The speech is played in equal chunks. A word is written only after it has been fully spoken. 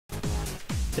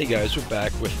Hey guys, we're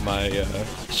back with my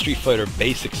Street Fighter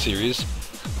Basic series,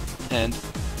 and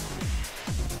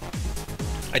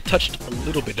I touched a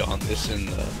little bit on this in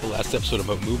the last episode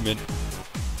about movement,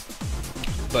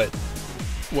 but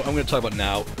what I'm going to talk about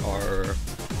now are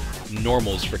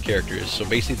normals for characters. So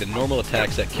basically the normal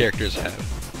attacks that characters have.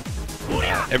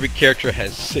 Every character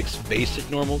has 6 basic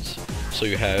normals, so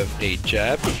you have a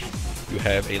jab, you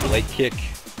have a light kick,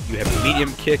 you have a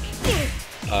medium kick,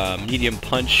 medium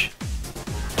punch,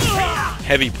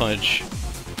 heavy punch,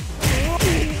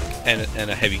 and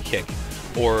a heavy kick,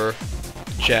 or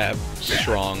jab,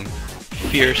 strong,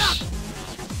 fierce,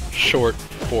 short,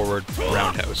 forward,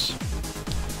 roundhouse.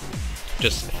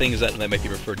 Just things that might be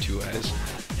referred to as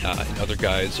in other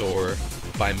guides or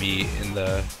by me in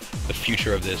the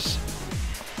future of this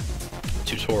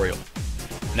tutorial.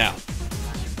 Now,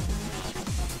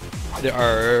 there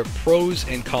are pros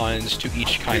and cons to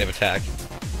each kind of attack.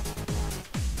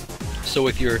 So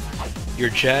with your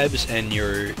jabs and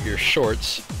your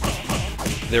shorts,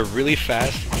 they're really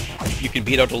fast. You can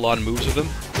beat out a lot of moves with them.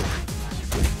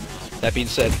 That being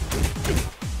said,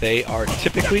 they are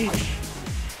typically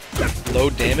low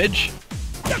damage,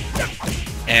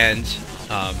 and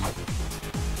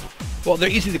well, they're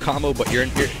easy to combo, but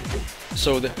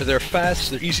so they're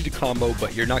fast, they're easy to combo,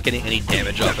 but you're not getting any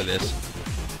damage off of this.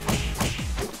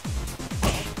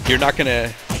 You're not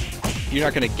gonna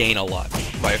gain a lot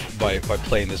by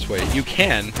playing this way. You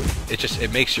can,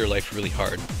 it makes your life really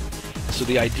hard. So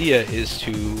the idea is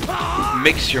to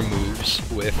mix your moves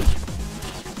with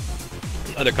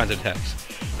other kinds of attacks.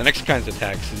 The next kinds of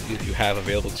attacks you have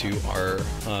available to are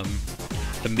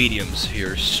the mediums,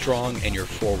 your strong and your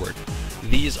forward.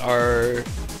 These are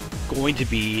going to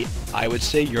be, I would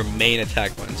say, your main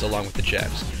attack buttons along with the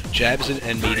jabs. Jabs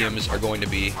and mediums are going to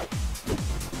be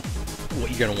what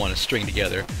you're going to want to string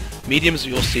together. Mediums,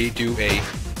 you'll see, do a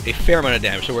fair amount of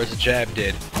damage. So whereas a jab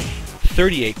did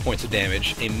 38 points of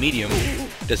damage, a medium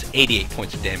does 88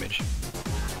 points of damage.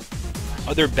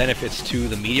 Other benefits to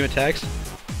the medium attacks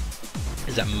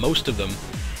is that most of them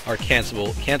are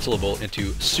cancelable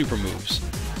into super moves.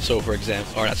 So for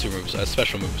example, or not super moves,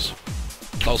 special moves.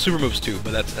 Oh, super moves too,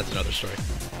 but that's another story.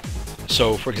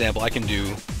 So for example, I can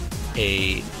do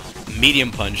a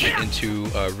medium punch into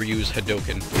Ryu's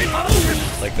Hadouken,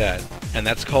 like that, and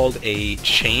that's called a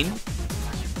chain.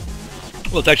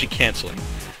 Well, it's actually canceling,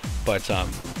 but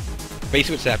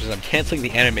basically what happens is I'm canceling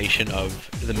the animation of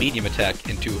the medium attack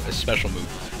into a special move.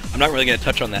 I'm not really going to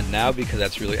touch on that now because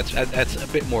that's a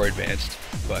bit more advanced,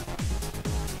 but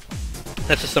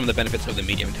that's just some of the benefits of the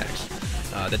medium attacks.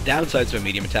 The downsides of a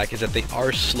medium attack is that they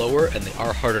are slower and they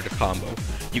are harder to combo.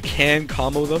 You can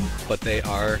combo them, but they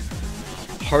are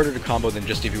harder to combo than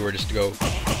just if you were just to go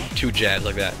 2 jabs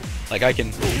like that. Like I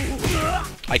can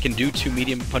do 2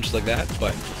 medium punches like that,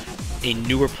 but a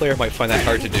newer player might find that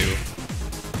hard to do.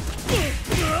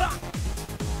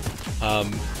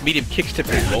 Medium kicks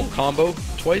typically won't combo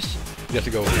twice. You have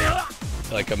to go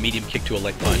like a medium kick to a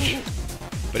light punch.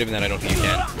 But even then, I don't think you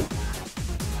can.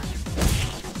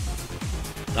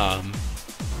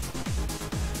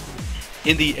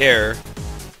 In the air,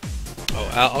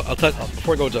 I'll talk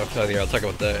before I go to the air. I'll talk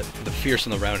about the fierce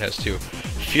and the roundhouse too.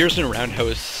 Fierce and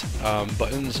roundhouse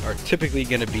buttons are typically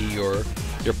going to be your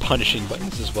punishing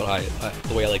buttons, is what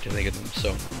the way I like to think of them.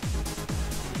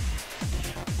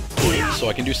 So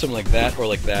I can do something like that or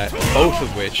like that, both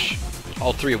of which,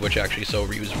 all 3 of which actually. So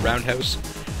Ryu's roundhouse,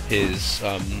 his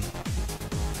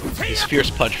fierce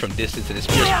punch from distance, and his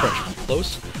fierce punch from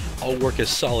close, all work as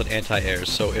solid anti-airs.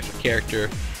 So if a character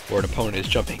or an opponent is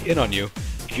jumping in on you,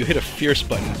 if you hit a fierce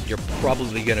button, you're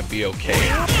probably going to be okay,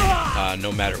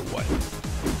 no matter what,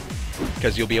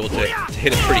 because you'll be able to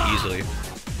hit it pretty easily.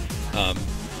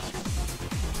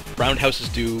 Roundhouses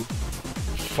do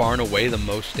far and away the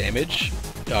most damage.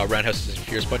 Roundhouses and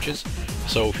fierce punches.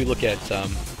 So if you look at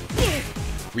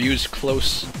Ryu's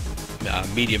close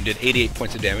medium did 88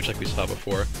 points of damage, like we saw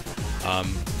before.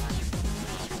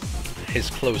 His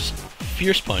close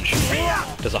fierce punch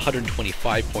does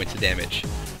 125 points of damage,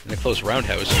 and the close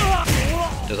roundhouse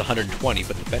does 120.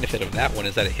 But the benefit of that one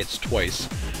is that it hits twice,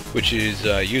 which is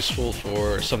useful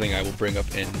for something I will bring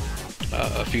up in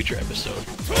a future episode.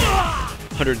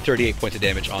 138 points of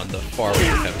damage on the far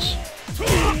roundhouse.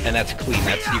 And that's clean.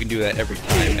 You can do that every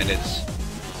time, and it's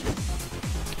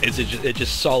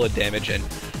just solid damage. And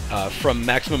from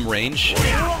maximum range,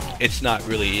 it's not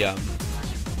really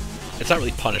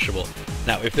punishable.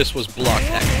 Now, if this was blocked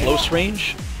at close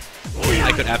range,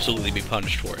 I could absolutely be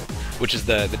punished for it, which is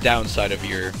the downside of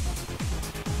your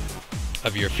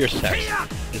fierce attacks,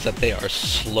 is that they are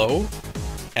slow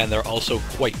and they're also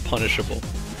quite punishable.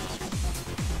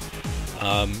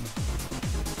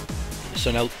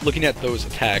 So now looking at those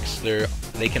attacks, they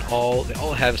all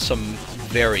have some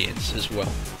variance as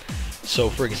well. So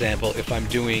for example, if I'm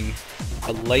doing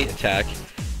a light attack,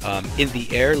 in the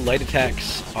air, light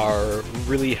attacks are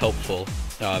really helpful.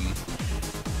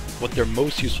 What they're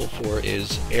most useful for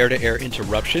is air-to-air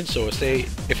interruption. So say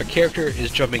if a character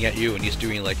is jumping at you and he's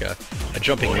doing like a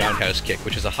jumping roundhouse kick,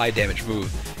 which is a high damage move,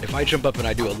 if I jump up and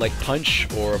I do a light punch,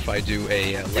 or if I do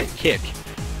a light kick,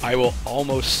 I will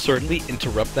almost certainly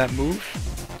interrupt that move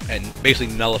and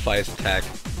basically nullify his attack.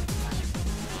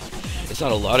 It's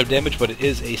not a lot of damage, but it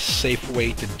is a safe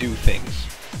way to do things.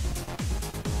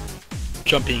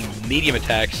 Jumping medium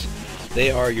attacks, they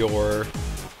are your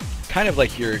kind of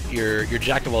like your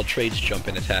jack of all trades jump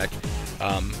in attack,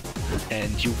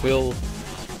 and you will,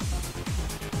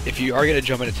 if you are going to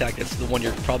jump an attack, that's the one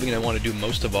you're probably going to want to do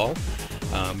most of all,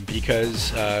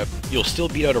 because you'll still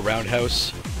beat out a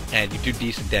roundhouse and you do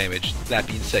decent damage. That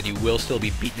being said, you will still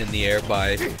be beaten in the air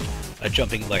by a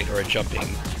jumping light or a jumping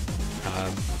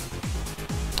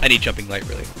any jumping light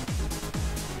really.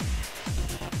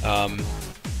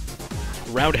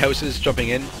 Roundhouses jumping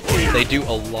in, they do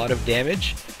a lot of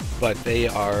damage, but they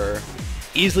are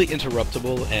easily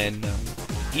interruptible and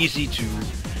easy to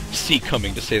see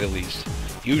coming, to say the least.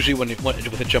 Usually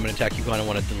with a jumping attack, you kind of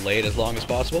want to delay it as long as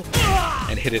possible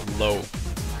and hit it low.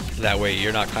 That way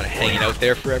you're not kind of hanging out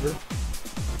there forever.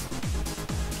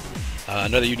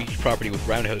 Another unique property with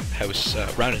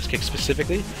roundhouse kick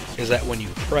specifically is that when you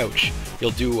crouch,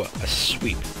 you'll do a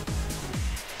sweep.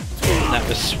 Now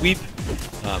the sweep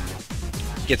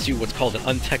gets you what's called an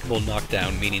untechable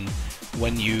knockdown, meaning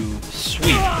when you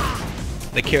sweep,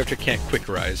 the character can't quick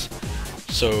rise.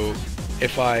 So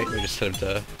if let me just set him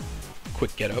to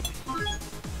quick get up.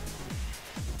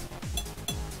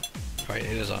 Alright,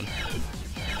 it is on.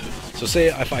 So say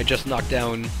if I just knock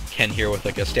down Ken here with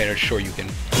like a standard Shoryuken,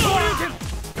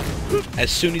 as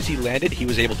soon as he landed, he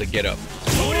was able to get up.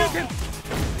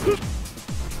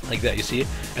 Like that, you see?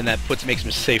 And that makes him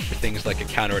safe for things like a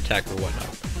counterattack or whatnot.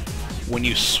 When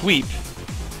you sweep,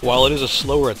 while it is a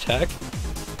slower attack,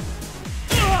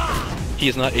 he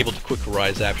is not able to quick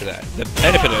rise after that. The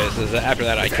benefit of it is that after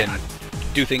that I can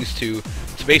do things to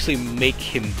basically make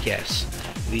him guess.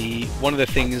 One of the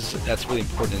things that's really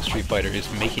important in Street Fighter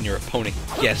is making your opponent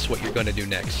guess what you're going to do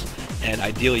next. And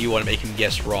ideally you want to make him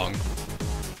guess wrong.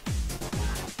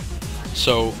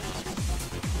 So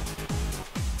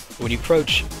when you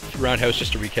crouch roundhouse,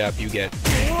 just to recap, you get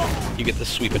the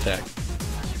sweep attack.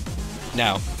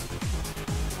 Now,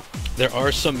 there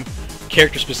are some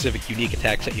character-specific unique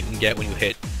attacks that you can get when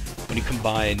you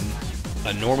combine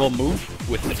a normal move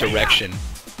with a direction.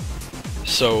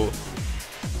 So,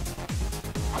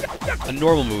 a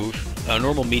normal move, a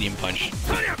normal medium punch,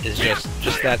 is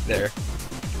just that there.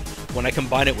 When I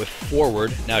combine it with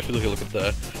forward, now if you look at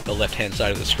the left-hand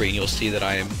side of the screen, you'll see that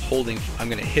I'm going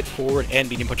to hit forward and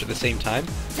medium punch at the same time.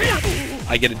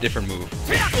 I get a different move.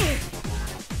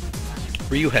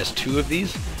 Ryu has two of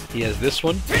these. He has this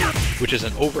one, which is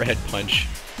an overhead punch,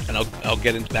 and I'll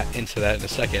get into that in a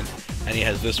second. And he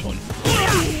has this one,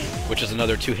 which is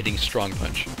another two-hitting strong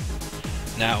punch.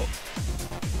 Now,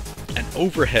 an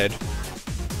overhead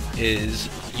is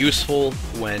useful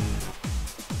when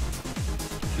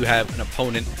you have an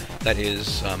opponent that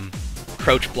is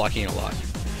crouch blocking a lot.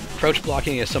 Crouch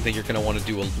blocking is something you're going to want to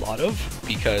do a lot of,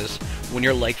 because when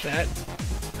you're like that,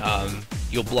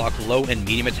 you'll block low and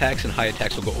medium attacks, and high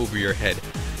attacks will go over your head.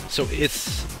 So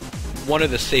it's one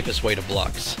of the safest way to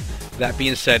blocks. That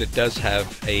being said, it does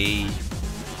have a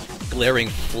glaring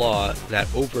flaw that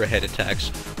overhead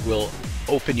attacks will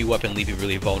open you up and leave you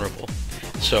really vulnerable.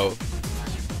 So,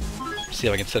 see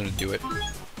if I can set him to do it.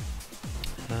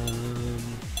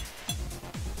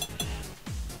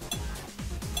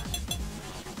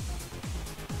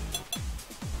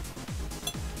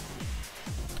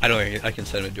 I don't think I can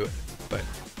set him to do it, but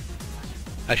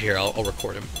actually here, I'll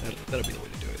record him. That'll be the way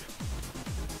to do it.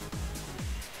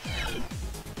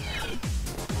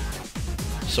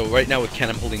 So right now with Ken,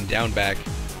 I'm holding down back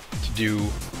to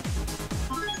do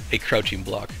a crouching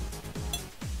block.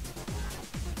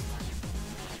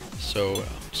 So I'm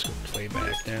just going to play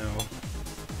back now.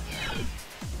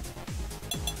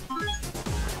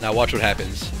 Now watch what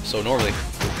happens. So normally,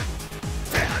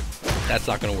 that's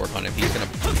not going to work on him. He's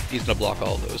gonna block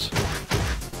all of those.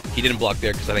 He didn't block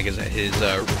there because I think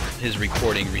his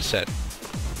recording reset.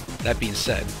 That being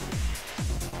said,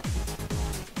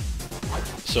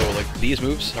 so like these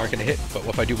moves aren't gonna hit, but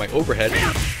if I do my overhead,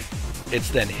 it's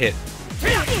then hit,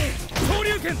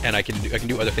 and I can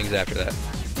do other things after that.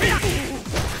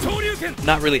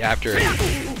 Not really after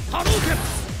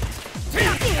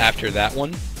that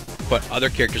one, but other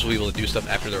characters will be able to do stuff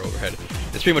after their overhead.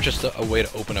 It's pretty much just a way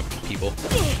to open up people.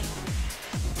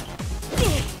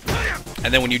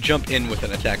 And then when you jump in with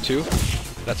an attack too,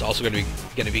 that's also going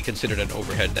to be considered an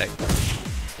overhead that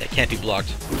can't be blocked.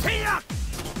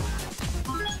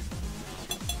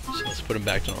 So let's put him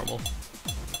back to normal.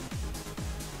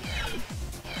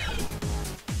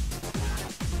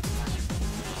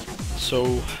 So,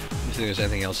 let me see if there's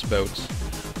anything else about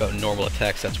normal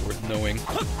attacks that's worth knowing.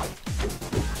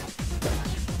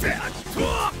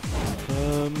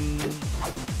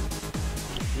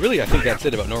 Really, I think that's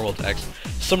it about normal attacks.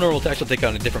 Some normal attacks will take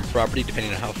on a different property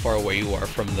depending on how far away you are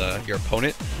from your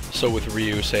opponent. So with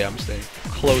Ryu, say I'm staying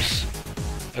close,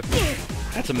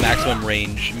 that's a maximum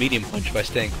range medium punch. By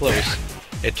staying close,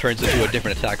 it turns into a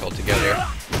different attack altogether.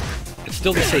 It's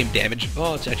still the same damage.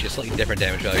 Oh, it's actually a slightly different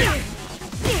damage value.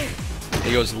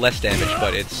 It goes less damage,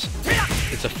 but it's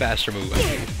a faster move, I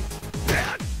believe.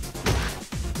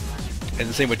 And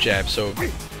the same with jab. So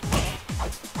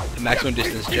the maximum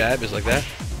distance jab is like that,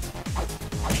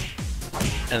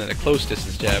 and then the close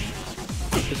distance jab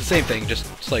is the same thing, just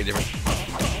slightly different.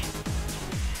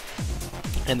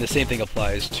 And the same thing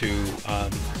applies to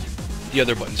the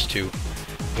other buttons too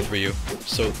with Ryu.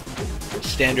 So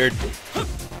standard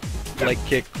light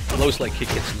kick, lowest light kick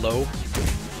hits low,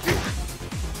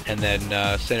 and then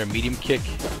standard medium kick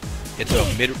hits a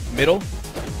middle.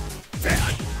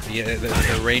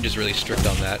 The range is really strict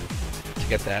on that to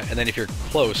get that. And then if you're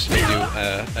close, you do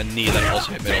a knee that'll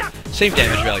also hit middle. Same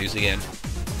damage values again.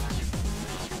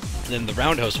 And then the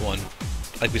roundhouse one,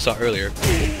 like we saw earlier,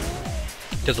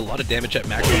 does a lot of damage at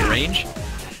maximum range,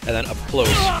 and then up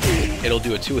close, it'll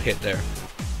do a 2-hit there.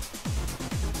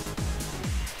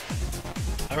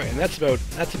 All right, and that's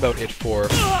about it for.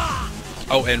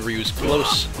 Oh, and Ryu's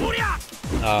close.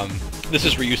 This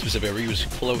is Ryu specific. Ryu's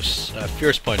close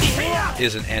Fierce Punch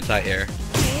is an anti-air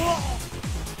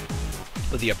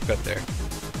with the uppercut there.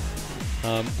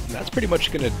 That's pretty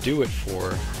much gonna do it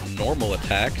for normal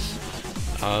attacks.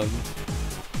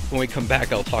 When we come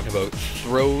back, I'll talk about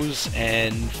throws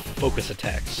and focus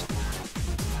attacks.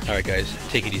 Alright guys,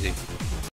 take it easy.